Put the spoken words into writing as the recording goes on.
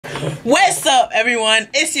What's up, everyone?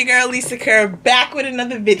 It's your girl Lisa Kerr back with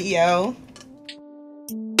another video.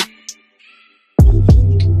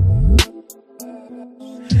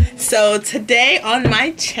 So today on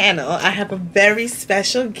my channel I have a very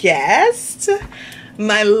special guest,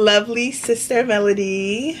 my lovely sister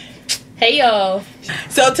Melodie. Hey y'all.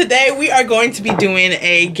 So today we are going to be doing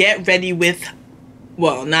a get ready with,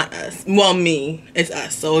 well, not us, well, me, it's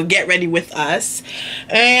us, so get ready with us.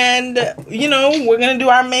 And you know, we're gonna do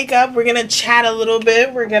our makeup, we're gonna chat a little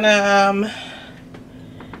bit, we're gonna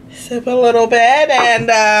sip a little bit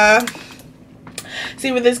and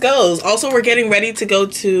see where this goes. Also, we're getting ready to go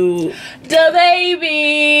to DaBaby.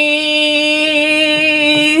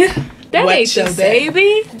 That What ain't you the said.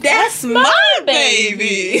 baby. That's my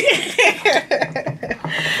baby.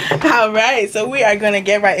 All right, so we are gonna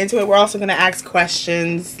get right into it. We're also gonna ask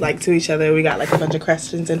questions like to each other. We got like a bunch of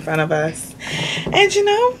questions in front of us, and you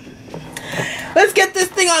know, let's get this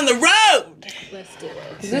thing on the road. Let's do it.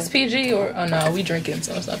 Is this PG or oh no, we drinking,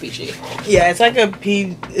 so it's not PG. Yeah, it's like a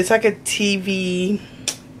TV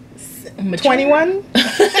 21.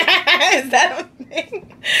 Is that a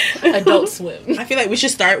thing? Adult Swim. I feel like we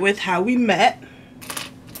should start with how we met.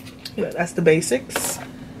 You know, that's the basics.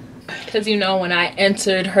 Because you know, when I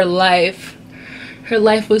entered her life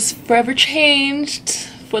was forever changed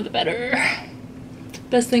for the better.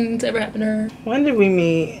 Best thing to ever happen to her. When did we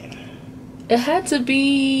meet? It had to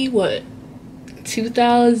be what?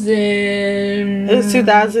 2000. It was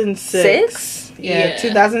 2006. Yeah,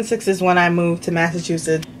 2006 is when I moved to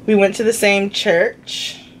Massachusetts. We went to the same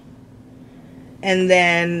church. And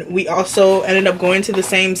then we also ended up going to the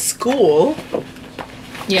same school.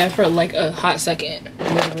 Yeah, for like a hot second,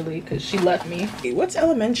 literally, because she left me. What's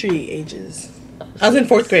elementary ages? I was in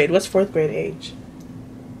 4th grade. What's 4th grade age?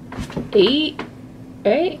 8,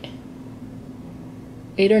 right?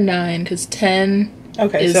 8 or 9, because 10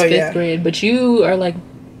 is so 5th grade. But you are like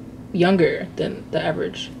younger than the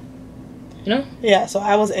average, you know? Yeah, so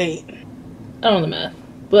I was 8. I don't know the math,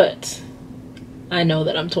 but I know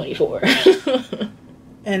that I'm 24.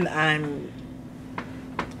 And I'm...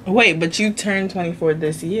 Wait, but you turned 24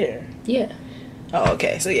 this year. Yeah. Oh,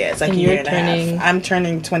 okay. So yeah, it's like And a year you're and a turning- half. I'm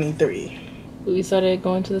turning 23. We started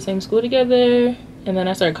going to the same school together, and then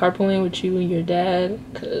I started carpooling with you and your dad,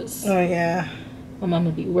 because Oh yeah. my mom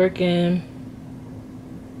would be working.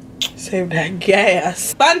 Save that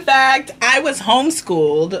gas. Fun fact, I was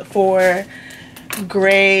homeschooled for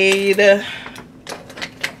grade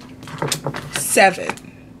 7.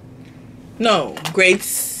 No, grade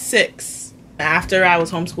 6. After I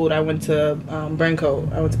was homeschooled, I went to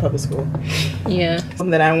Burncoat. I went to public school. Yeah.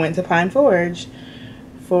 And then I went to Pine Forge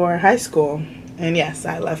for high school. And yes,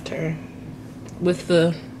 I left her. With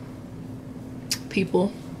the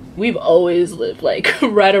people. We've always lived like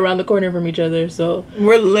right around the corner from each other, so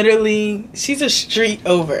We're literally, she's a street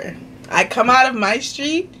over. I come out of my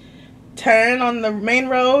street, turn on the main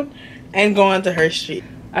road, and go onto her street.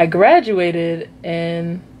 I graduated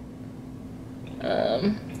and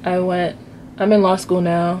I'm in law school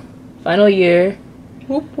now, final year.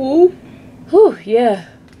 Whoop whoop. Whew, yeah.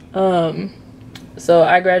 So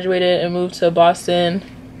I graduated and moved to Boston,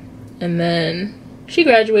 and then she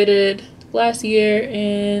graduated last year,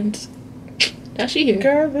 and now she here.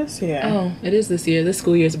 Girl, this year. Oh, it is this year. This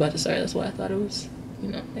school year is about to start. That's why I thought it was, you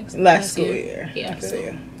know, Last school year. Yeah. I feel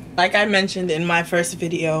you. Like I mentioned in my first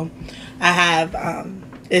video, I have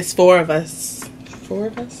it's 4 of us. 4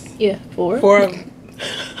 of us? Yeah, 4.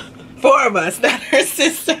 4 of us that are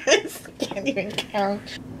sisters. Can't even count.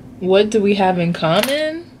 What do we have in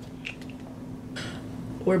common?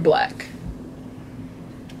 We're black.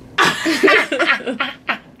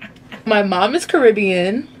 My mom is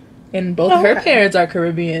Caribbean, and both her parents are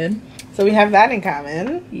Caribbean. So we have that in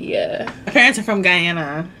common. Yeah. My parents are from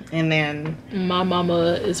Guyana, and then My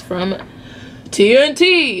mama is from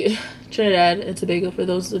TNT, Trinidad and Tobago, for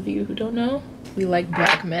those of you who don't know. We like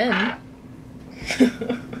black men.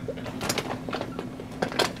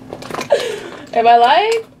 Am I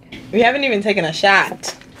lying? we haven't even taken a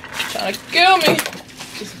shot. Trying to kill me.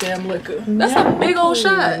 This damn liquor. That's a big old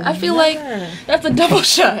shot. I feel like that's a double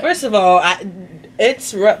shot. First of all,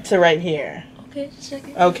 it's up to right here. Okay, just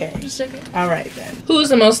checking. Okay. Just checking. All right then. Who's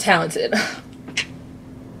the most talented?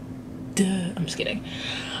 Duh. I'm just kidding.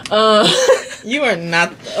 You are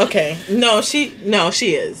not okay. No, she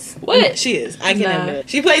is. What? She is. I can admit it.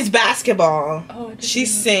 She plays basketball. Oh, she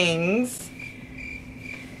sings.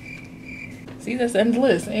 See, that's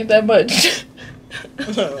endless. Ain't that much?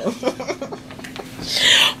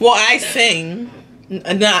 Well, I sing.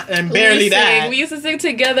 Barely that. We used to sing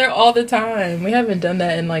together all the time. We haven't done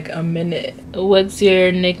that in like a minute. What's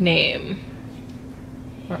your nickname?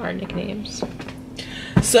 or our nicknames.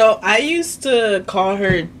 So I used to call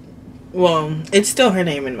her, well, it's still her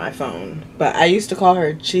name in my phone, but I used to call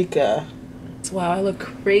her Chica. Wow, I look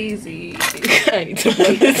crazy. I need to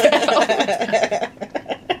blend this out.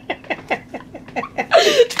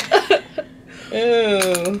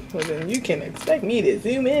 Oh, well then you can expect me to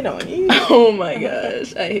zoom in on you. Oh my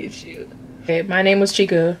gosh, I hate you. Okay, my name was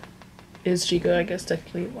Chica. Is Chica, I guess,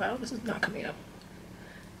 technically. Wow, this is not coming up.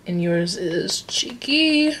 And yours is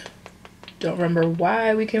Cheeky. Don't remember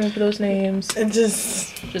why we came up with those names. It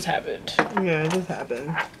just happened. Yeah, it just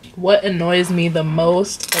happened. What annoys me the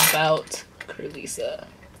most about Carlisa?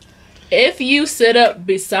 If you sit up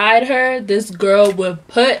beside her, this girl would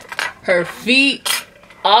put her feet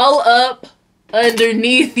all up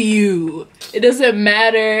underneath you. It doesn't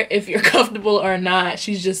matter if you're comfortable or not.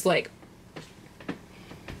 She's just like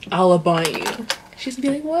all up on you. She's gonna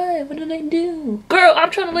be like, what? What did I do? Girl,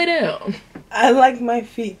 I'm trying to lay down. I like my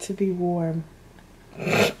feet to be warm.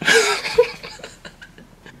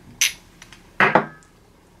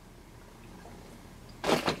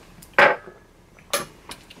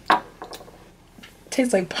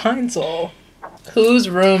 Tastes like Pine Sol. Whose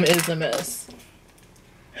room is a mess?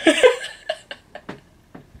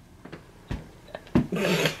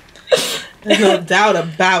 There's no doubt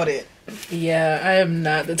about it. Yeah, I am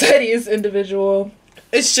not the tidiest individual.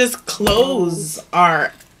 It's just clothes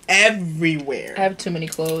are everywhere. I have too many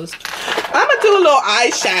clothes. I'm gonna do a little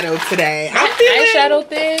eyeshadow today. Eyeshadow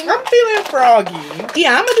thing? I'm feeling froggy.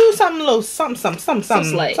 Yeah, I'm gonna do something little something. I'm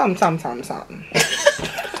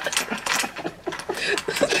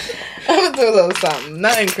gonna do a little something.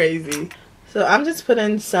 Nothing crazy. So I'm just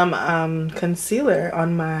putting some concealer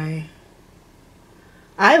on my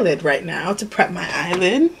eyelid right now to prep my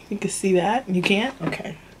eyelid. You can see that? You can't?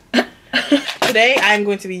 Okay. Today I'm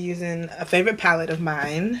going to be using a favorite palette of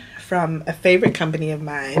mine from a favorite company of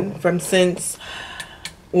mine from since,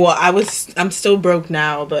 well, I'm still broke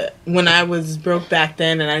now, but when I was broke back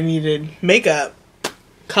then and I needed makeup,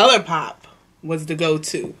 ColourPop was the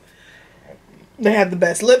go-to. They had the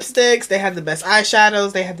best lipsticks, they had the best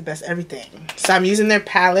eyeshadows, they had the best everything. So I'm using their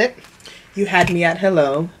palette. You had me at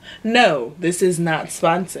hello. No, this is not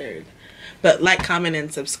sponsored. But like, comment, and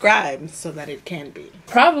subscribe so that it can be.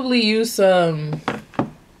 Probably use some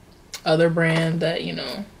other brand that, you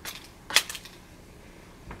know,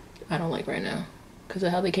 I don't like right now. Because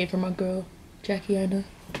of how they came from my girl, Jackie, I know.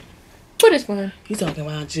 But it's fine. You talking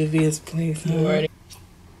about Juvia's place, huh? You already.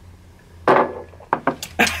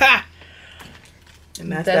 And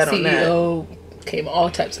that's that that on CEO that. came all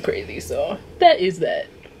types of crazy, so that is that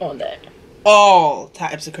on that. All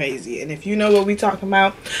types of crazy. And if you know what we talking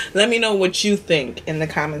about, let me know what you think in the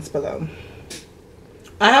comments below.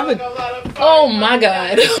 I have a... Oh my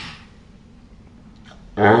god.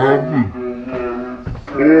 Oh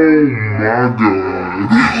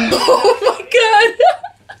my god.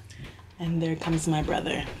 And there comes my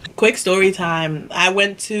brother. Quick story time. I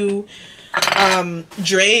went to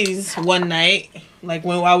Dre's one night, like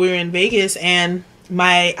while we were in Vegas, and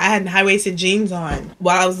I had high-waisted jeans on.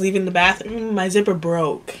 While I was leaving the bathroom, my zipper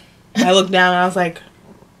broke. I looked down and I was like,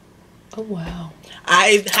 oh wow.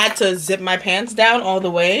 I had to zip my pants down all the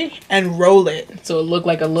way and roll it. So it looked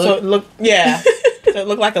like a look? So it looked, yeah. So it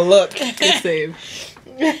looked like a look. Good save.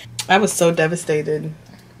 I was so devastated.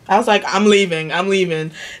 I was like, I'm leaving.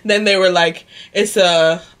 Then they were like, it's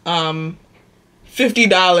a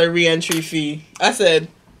 $50 re-entry fee. I said,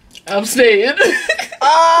 I'm staying.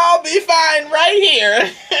 I'll be fine right here.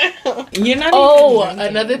 You're not even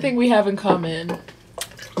another thing we have in common.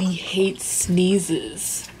 We hate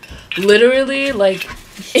sneezes. Literally, like,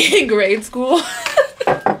 in grade school,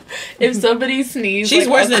 if somebody sneezed... She's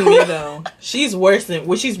like, worse than me, though. She's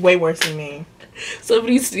way worse than me.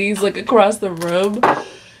 Somebody sneezed, like, across the room,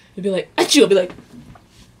 it'd be like, achoo! I'd be like...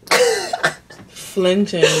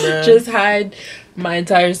 Flinching, bro. Just hide my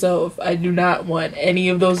entire self. I do not want any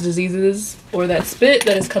of those diseases or that spit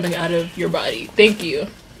that is coming out of your body. Thank you.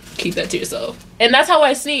 Keep that to yourself. And that's how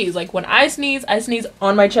I sneeze. Like, when I sneeze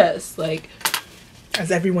on my chest. Like... As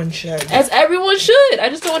everyone should. As everyone should. I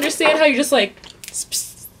just don't understand how you're just like...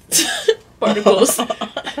 particles.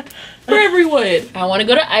 For everyone. I want to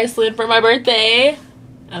go to Iceland for my birthday.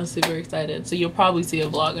 I'm super excited. So you'll probably see a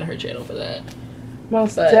vlog on her channel for that.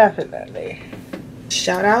 Most definitely.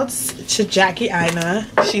 Shout outs to Jackie Ina.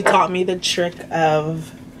 She taught me the trick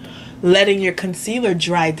of letting your concealer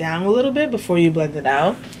dry down a little bit before you blend it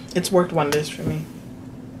out. It's worked wonders for me.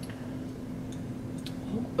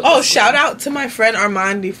 Oh, shout out to my friend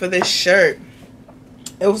Armandi for this shirt.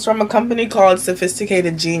 It was from a company called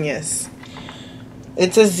Sophisticated Genius.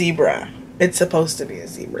 It's a zebra. It's supposed to be a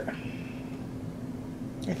zebra.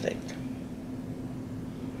 I think.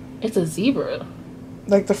 It's a zebra.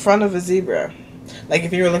 Like the front of a zebra. Like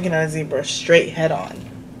if you were looking at a zebra straight head on.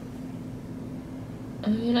 I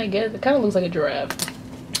mean, I guess it kind of looks like a giraffe.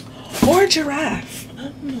 Or a giraffe. I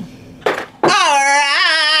don't know. Alright.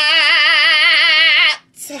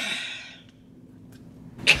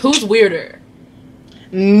 Who's weirder?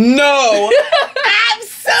 No.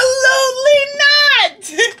 Absolutely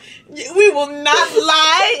not. We will not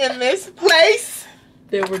lie in this place.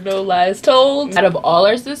 There were no lies told. Out of all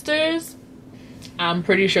our sisters, I'm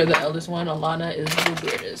pretty sure the eldest one, Alana, is the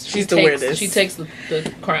weirdest. She's the weirdest. She takes the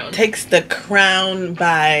crown. Takes the crown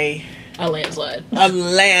by a landslide. A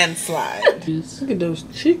landslide. Look at those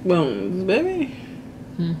cheekbones, baby.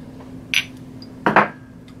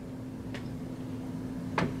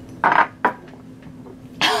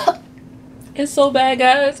 It's so bad,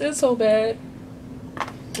 guys. It's so bad.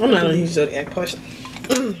 I'm not a huge zodiac person.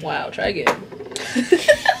 Wow, try again.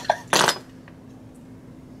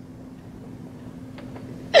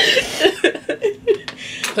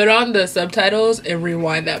 Put on the subtitles and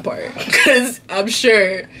rewind that part, because I'm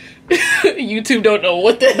sure YouTube don't know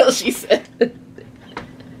what the hell she said.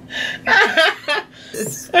 I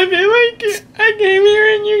feel like I came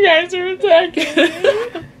here and you guys are attacking me.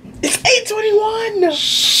 It's 8:21.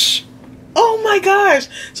 Shh. Oh my gosh.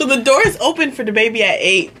 So the door is open for DaBaby at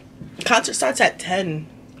 8. Concert starts at 10.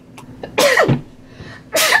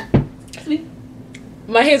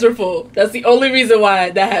 My hands were full. That's the only reason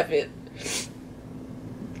why that happened.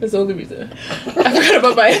 That's the only reason. I forgot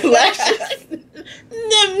about my lashes.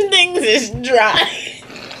 Them things is dry.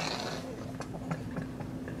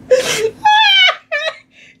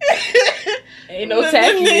 Ain't no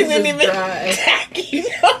tacky. It's just dry. Tacky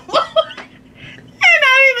no more. They're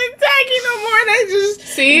not even tacky no more. They just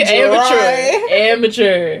see, dry.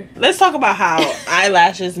 Amateur. Let's talk about how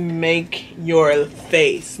eyelashes make your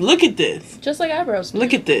face. Look at this. Just like eyebrows.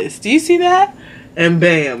 Look at this. Do you see that? And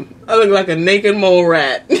bam, I look like a naked mole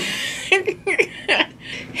rat.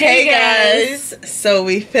 Hey guys, so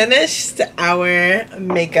we finished our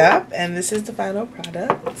makeup and this is the final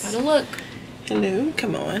product. Final look. Hello,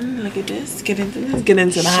 come on, look at this. Get into this. Get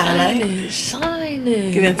into the highlight. Shine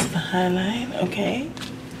it. Get into the highlight. Okay.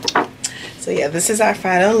 So yeah, this is our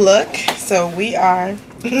final look. So we are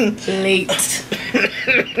late.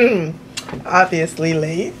 Obviously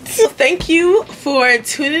late. Thank you for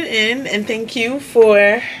tuning in and thank you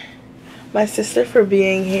for my sister for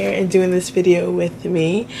being here and doing this video with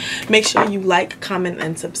me. Make sure you like, comment,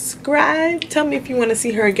 and subscribe. Tell me if you want to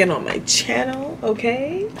see her again on my channel,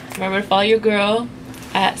 okay? Remember to follow your girl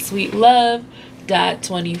at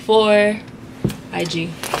sweetlove.24 IG.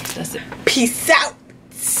 That's it. Peace out.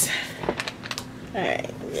 Alright,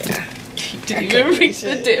 yeah. You didn't even reach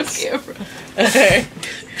the damn camera. Alright.